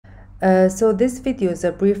So this video is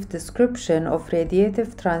a brief description of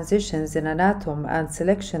radiative transitions in an atom and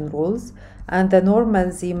selection rules and the normal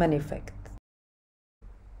Zeeman effect.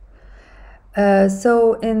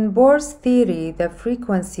 So in Bohr's theory, the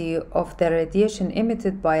frequency of the radiation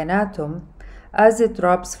emitted by an atom as it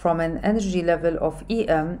drops from an energy level of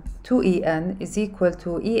Em to En is equal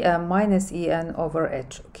to Em minus En over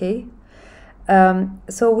h, okay?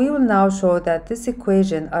 So we will now show that this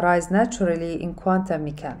equation arises naturally in quantum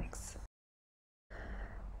mechanics.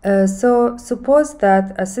 So suppose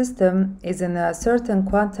that a system is in a certain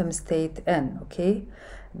quantum state n, okay?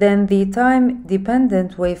 Then the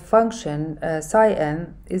time-dependent wave function psi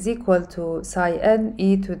n is equal to psi n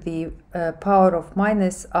e to the power of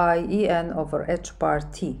minus I En over h bar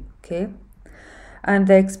t, okay? And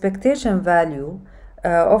the expectation value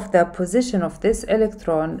of the position of this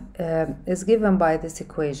electron is given by this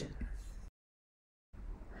equation.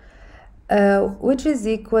 Which is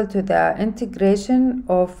equal to the integration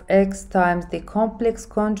of x times the complex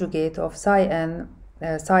conjugate of psi n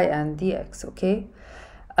dx, okay?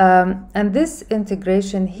 And this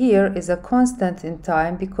integration here is a constant in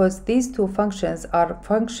time because these two functions are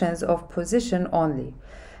functions of position only.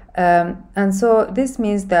 And so this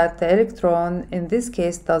means that the electron in this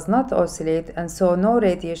case does not oscillate, and so no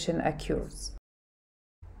radiation occurs.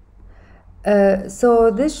 So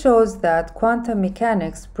this shows that quantum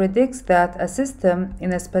mechanics predicts that a system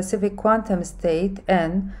in a specific quantum state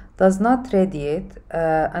n does not radiate,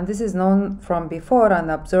 and this is known from before and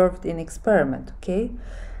observed in experiment, okay?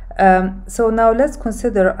 So now let's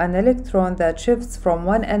consider an electron that shifts from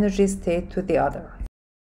one energy state to the other.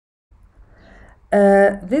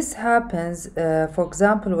 This happens, for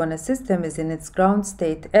example, when a system is in its ground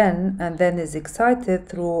state n and then is excited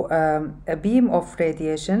through a beam of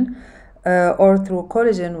radiation or through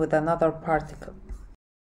collision with another particle.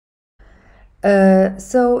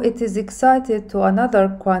 So it is excited to another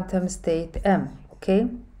quantum state m, okay?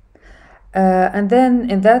 And then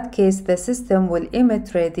in that case the system will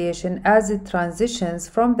emit radiation as it transitions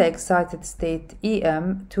from the excited state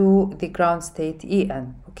Em to the ground state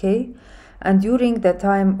En, okay? And during the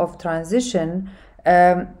time of transition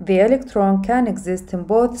the electron can exist in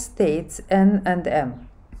both states n and m.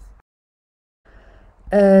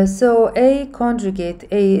 So A conjugate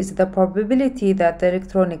A is the probability that the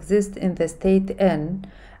electron exists in the state n,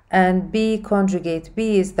 and B conjugate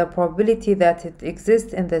B is the probability that it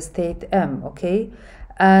exists in the state m, okay?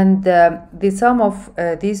 And the sum of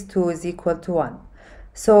these two is equal to 1.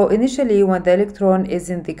 So initially when the electron is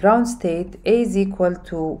in the ground state, A is equal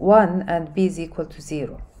to 1 and B is equal to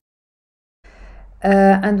 0.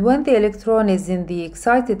 And when the electron is in the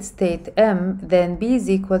excited state m, then B is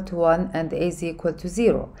equal to 1 and A is equal to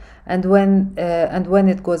 0. And when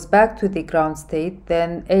it goes back to the ground state,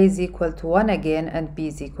 then A is equal to 1 again and B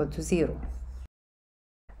is equal to 0.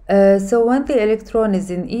 So when the electron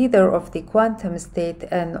is in either of the quantum state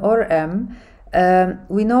n or m,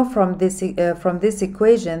 we know from this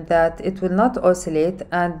equation that it will not oscillate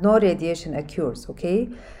and no radiation occurs, okay?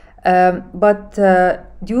 But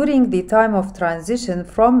during the time of transition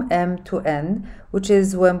from m to n, which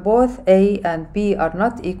is when both A and B are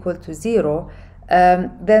not equal to 0,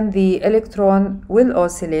 then the electron will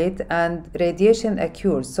oscillate and radiation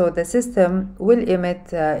occurs, so the system will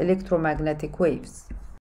emit electromagnetic waves.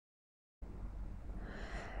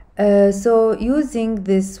 So using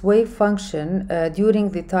this wave function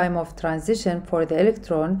during the time of transition for the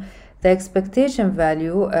electron, the expectation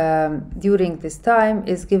value during this time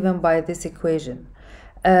is given by this equation.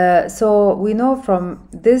 So we know from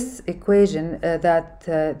this equation that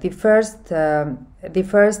the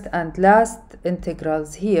first and last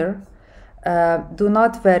integrals here do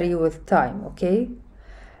not vary with time, okay?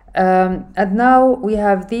 And now we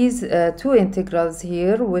have these two integrals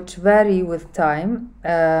here which vary with time,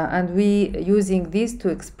 and using these two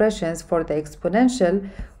expressions for the exponential,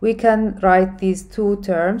 we can write these two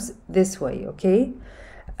terms this way, okay?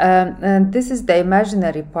 And this is the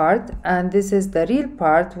imaginary part, and this is the real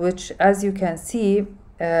part, which, as you can see,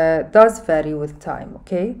 does vary with time,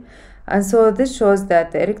 okay? And so this shows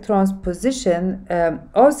that the electron's position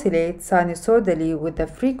oscillates sinusoidally with the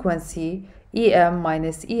frequency Em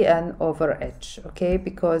minus En over h, okay?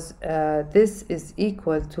 Because this is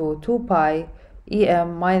equal to 2 pi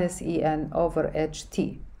Em minus En over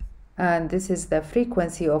ht, and this is the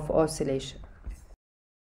frequency of oscillation.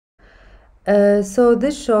 So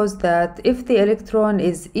this shows that if the electron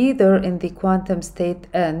is either in the quantum state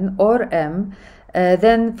n or m,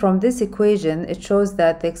 then from this equation it shows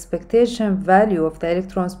that the expectation value of the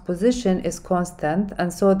electron's position is constant,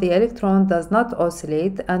 and so the electron does not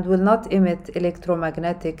oscillate and will not emit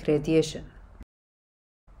electromagnetic radiation.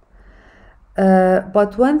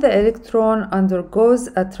 But when the electron undergoes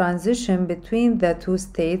a transition between the two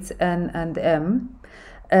states N and M,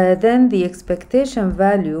 then the expectation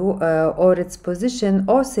value or its position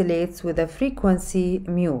oscillates with a frequency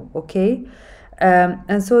mu, okay?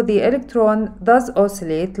 And so the electron does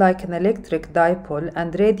oscillate like an electric dipole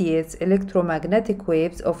and radiates electromagnetic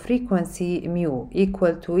waves of frequency mu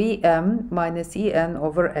equal to Em minus En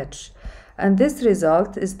over h. And this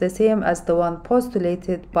result is the same as the one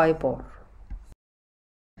postulated by Bohr.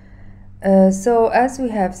 So as we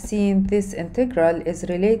have seen, this integral is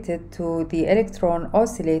related to the electron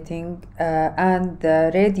oscillating and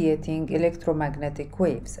radiating electromagnetic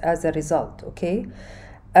waves as a result, okay?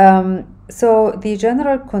 So the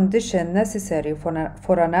general condition necessary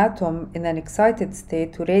for an atom in an excited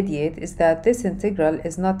state to radiate is that this integral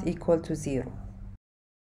is not equal to 0.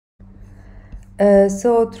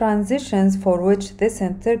 So transitions for which this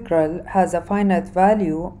integral has a finite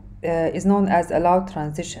value is known as allowed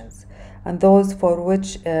transitions. And those for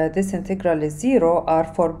which this integral is 0 are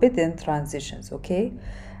forbidden transitions, okay?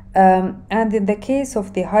 And in the case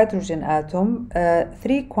of the hydrogen atom,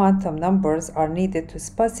 3 quantum numbers are needed to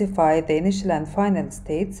specify the initial and final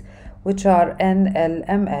states, which are N, L,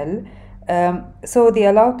 M, L. So the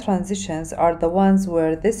allowed transitions are the ones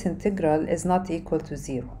where this integral is not equal to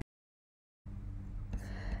 0.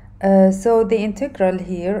 So the integral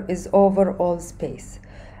here is over all space.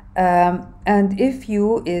 And if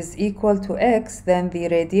u is equal to x, then the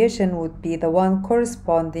radiation would be the one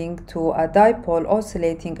corresponding to a dipole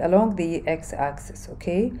oscillating along the x-axis,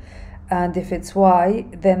 okay? And if it's y,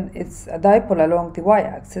 then it's a dipole along the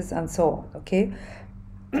y-axis, and so on, okay?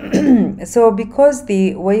 So because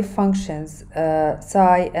the wave functions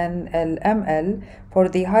psi, n, l, m, l for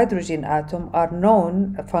the hydrogen atom are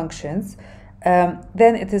known functions,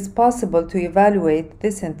 then it is possible to evaluate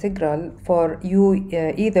this integral for u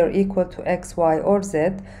either equal to x, y, or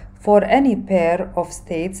z for any pair of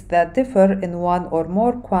states that differ in one or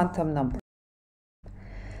more quantum numbers.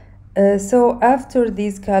 So after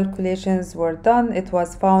these calculations were done, it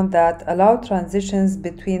was found that allowed transitions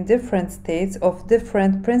between different states of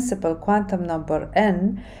different principal quantum number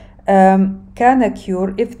n can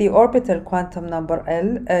occur if the orbital quantum number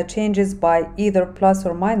L changes by either plus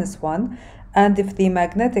or minus 1, and if the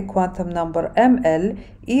magnetic quantum number ML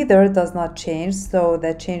either does not change, so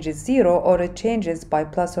that change is 0, or it changes by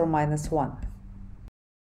plus or minus 1.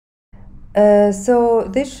 So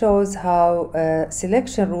this shows how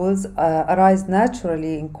selection rules arise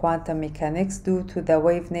naturally in quantum mechanics due to the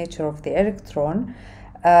wave nature of the electron,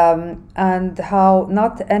 and how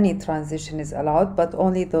not any transition is allowed, but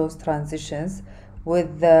only those transitions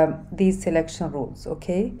with these selection rules,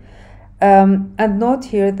 okay? And note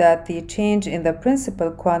here that the change in the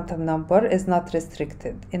principal quantum number is not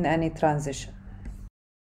restricted in any transition.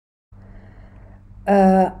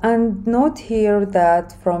 And note here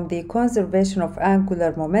that from the conservation of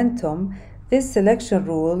angular momentum, this selection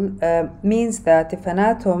rule means that if an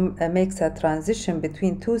atom makes a transition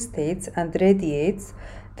between two states and radiates,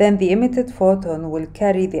 then the emitted photon will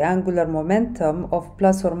carry the angular momentum of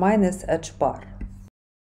plus or minus h bar.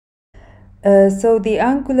 So the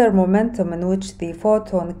angular momentum in which the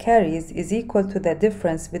photon carries is equal to the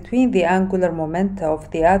difference between the angular momenta of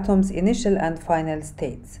the atom's initial and final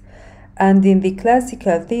states. And in the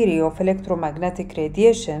classical theory of electromagnetic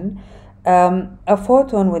radiation, a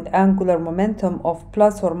photon with angular momentum of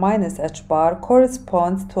plus or minus h bar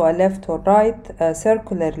corresponds to a left or right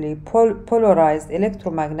circularly polarized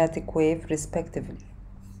electromagnetic wave, respectively.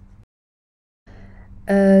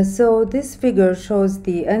 So this figure shows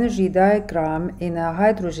the energy diagram in a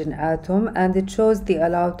hydrogen atom, and it shows the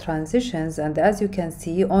allowed transitions, and as you can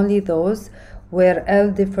see, only those where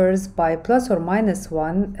L differs by plus or minus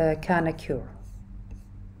 1 can occur.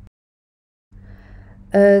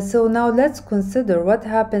 So now let's consider what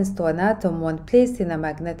happens to an atom when placed in a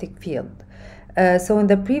magnetic field. So in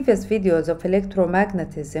the previous videos of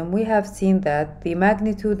electromagnetism, we have seen that the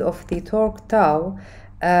magnitude of the torque tau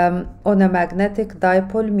on a magnetic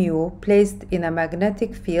dipole mu placed in a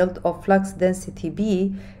magnetic field of flux density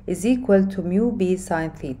B is equal to mu B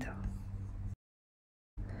sine theta.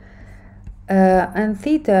 And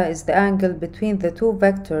theta is the angle between the two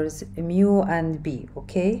vectors mu and B,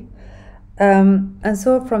 okay? And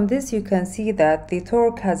so from this you can see that the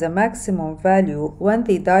torque has a maximum value when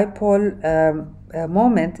the dipole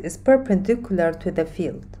moment is perpendicular to the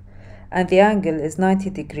field and the angle is 90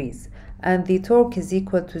 degrees, and the torque is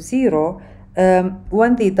equal to 0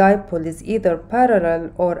 when the dipole is either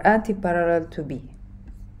parallel or antiparallel to B.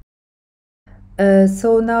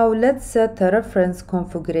 So now let's set a reference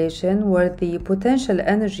configuration where the potential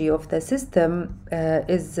energy of the system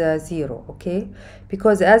is 0, okay?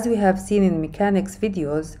 Because as we have seen in mechanics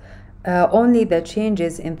videos, only the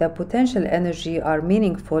changes in the potential energy are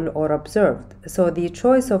meaningful or observed. So the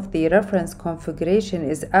choice of the reference configuration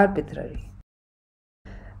is arbitrary.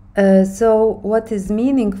 So what is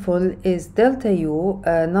meaningful is delta U,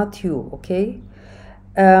 not U, okay?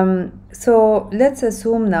 So let's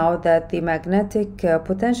assume now that the magnetic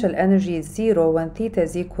potential energy is 0 when theta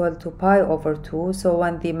is equal to pi over 2, so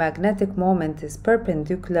when the magnetic moment is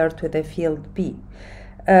perpendicular to the field B.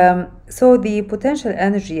 So the potential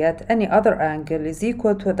energy at any other angle is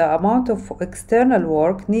equal to the amount of external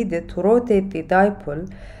work needed to rotate the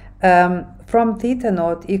dipole from theta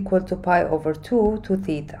naught equal to pi over 2 to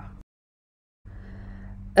theta.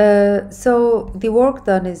 So the work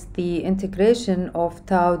done is the integration of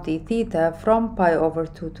tau d theta from pi over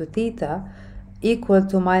 2 to theta equal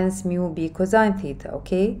to minus mu b cosine theta,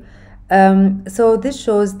 okay? So this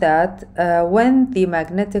shows that when the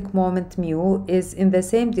magnetic moment mu is in the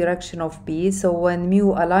same direction of B, so when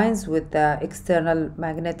mu aligns with the external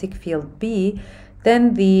magnetic field B,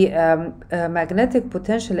 then the magnetic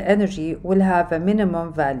potential energy will have a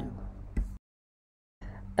minimum value.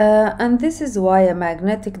 And this is why a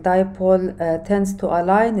magnetic dipole tends to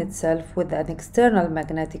align itself with an external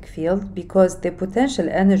magnetic field, because the potential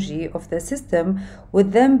energy of the system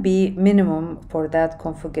would then be minimum for that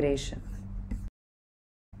configuration.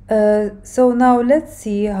 So now let's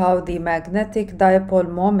see how the magnetic dipole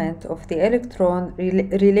moment of the electron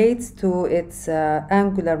relates to its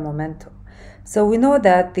angular momentum. So we know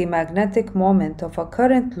that the magnetic moment of a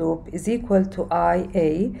current loop is equal to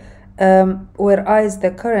IA, where I is the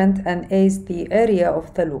current and A is the area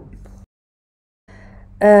of the loop.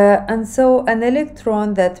 And so an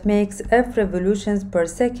electron that makes F revolutions per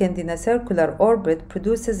second in a circular orbit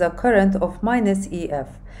produces a current of minus EF.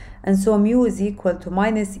 And so mu is equal to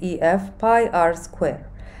minus EF pi r square.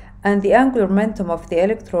 And the angular momentum of the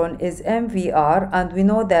electron is mvr, and we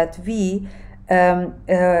know that V,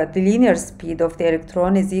 the linear speed of the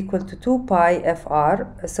electron, is equal to 2 pi fr,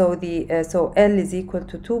 so L is equal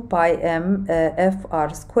to 2 pi m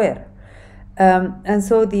fr square. And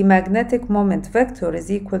so the magnetic moment vector is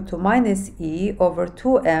equal to minus E over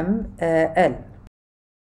 2m L.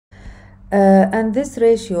 And this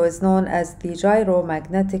ratio is known as the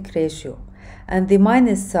gyromagnetic ratio. And the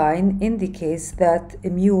minus sign indicates that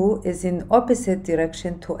mu is in opposite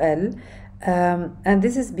direction to L. And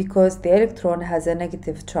this is because the electron has a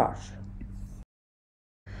negative charge.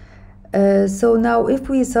 So now if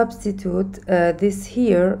we substitute this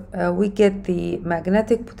here, we get the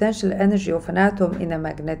magnetic potential energy of an atom in a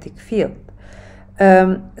magnetic field.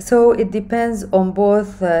 So it depends on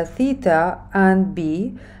both theta and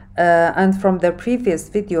B. And from the previous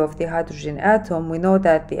video of the hydrogen atom, we know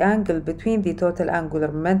that the angle between the total angular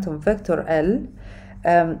momentum vector L,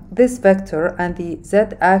 this vector, and the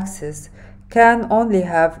z-axis can only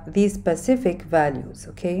have these specific values,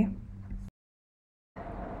 okay?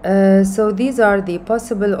 So these are the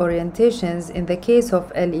possible orientations in the case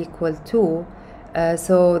of L equal 2.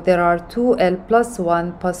 So there are 2L plus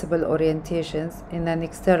 1 possible orientations in an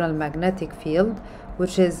external magnetic field,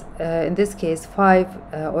 which is in this case 5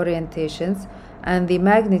 orientations, and the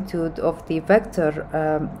magnitude of the vector,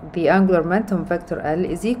 the angular momentum vector L,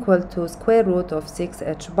 is equal to square root of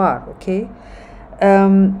 6h bar, okay?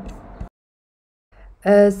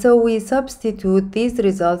 So we substitute these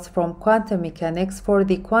results from quantum mechanics for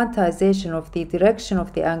the quantization of the direction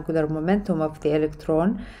of the angular momentum of the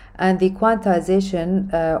electron and the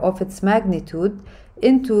quantization of its magnitude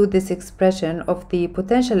into this expression of the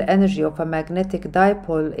potential energy of a magnetic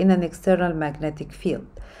dipole in an external magnetic field.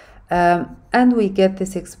 And we get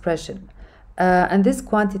this expression. And this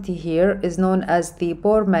quantity here is known as the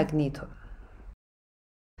Bohr magneton.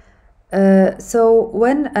 So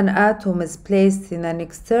when an atom is placed in an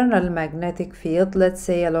external magnetic field, let's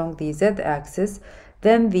say along the z-axis,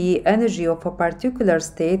 then the energy of a particular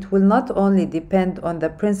state will not only depend on the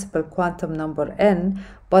principal quantum number n,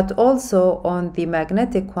 but also on the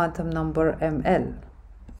magnetic quantum number ml.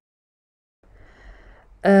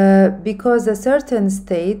 Because a certain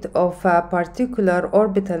state of a particular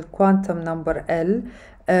orbital quantum number L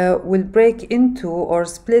will break into or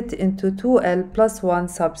split into 2L plus 1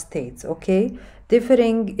 substates, okay,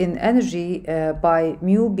 differing in energy by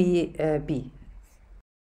mu b b.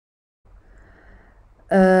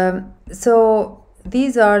 So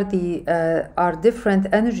these are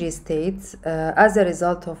different energy states as a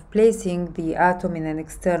result of placing the atom in an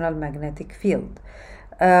external magnetic field.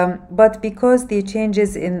 But because the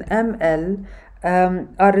changes in ml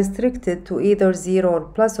are restricted to either 0 or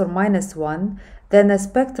plus or minus 1, then a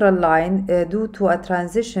spectral line due to a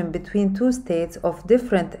transition between two states of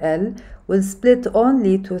different L will split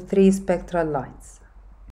only to 3 spectral lines.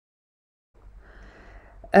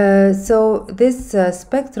 So this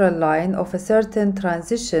spectral line of a certain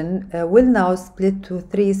transition will now split to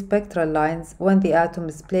 3 spectral lines when the atom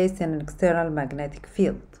is placed in an external magnetic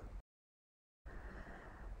field.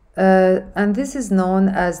 And this is known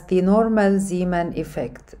as the normal Zeeman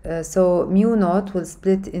effect. So mu naught will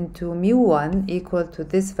split into mu1 equal to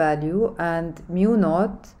this value, and mu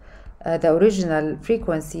naught, the original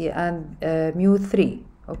frequency, and mu3,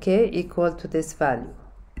 okay, equal to this value.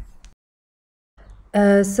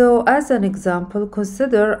 So as an example,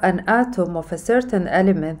 consider an atom of a certain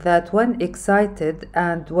element that when excited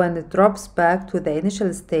and when it drops back to the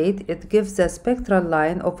initial state, it gives a spectral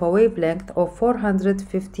line of a wavelength of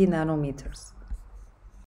 450 nanometers.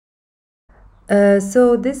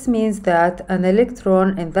 So this means that an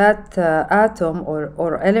electron in that atom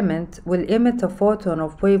or element will emit a photon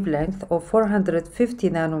of wavelength of 450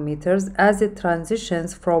 nanometers as it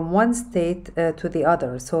transitions from one state to the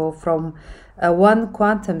other, so from one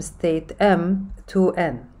quantum state m to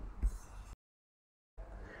n.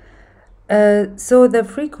 So the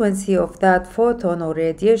frequency of that photon or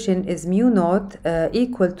radiation is mu naught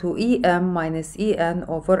equal to Em minus En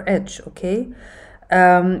over h, okay?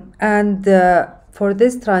 For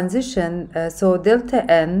this transition, so delta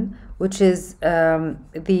n, which is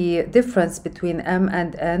the difference between m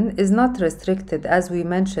and n, is not restricted as we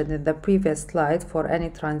mentioned in the previous slide for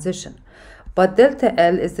any transition. But delta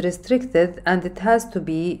L is restricted, and it has to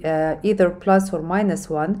be either plus or minus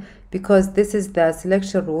 1 because this is the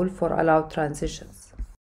selection rule for allowed transitions.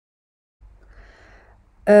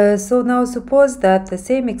 So now suppose that the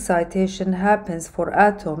same excitation happens for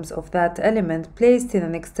atoms of that element placed in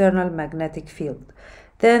an external magnetic field.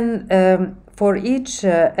 Then for each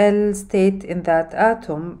L state in that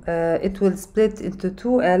atom, it will split into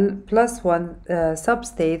 2L plus 1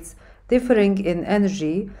 substates differing in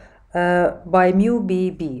energy by mu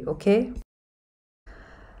bb, okay?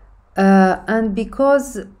 And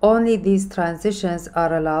because only these transitions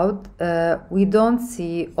are allowed, we don't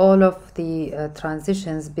see all of the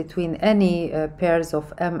transitions between any pairs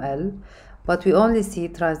of ML, but we only see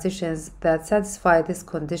transitions that satisfy this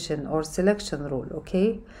condition or selection rule,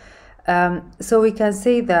 okay? So we can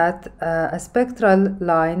say that a spectral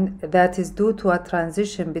line that is due to a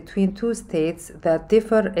transition between two states that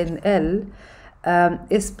differ in L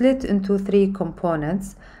is split into 3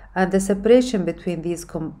 components, and the separation between these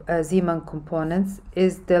Zeeman components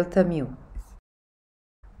is delta mu.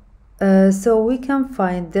 So we can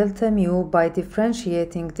find delta mu by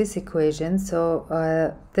differentiating this equation. So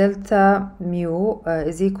delta mu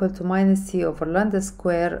is equal to minus c over lambda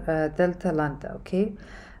square delta lambda, okay?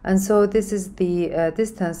 And so this is the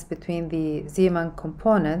distance between the Zeeman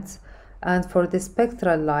components, and for the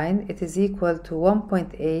spectral line it is equal to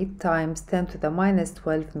 1.8 times 10 to the minus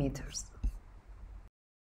 12 meters.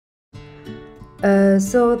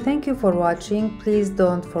 So thank you for watching. Please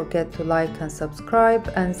don't forget to like and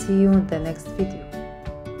subscribe, and see you in the next video.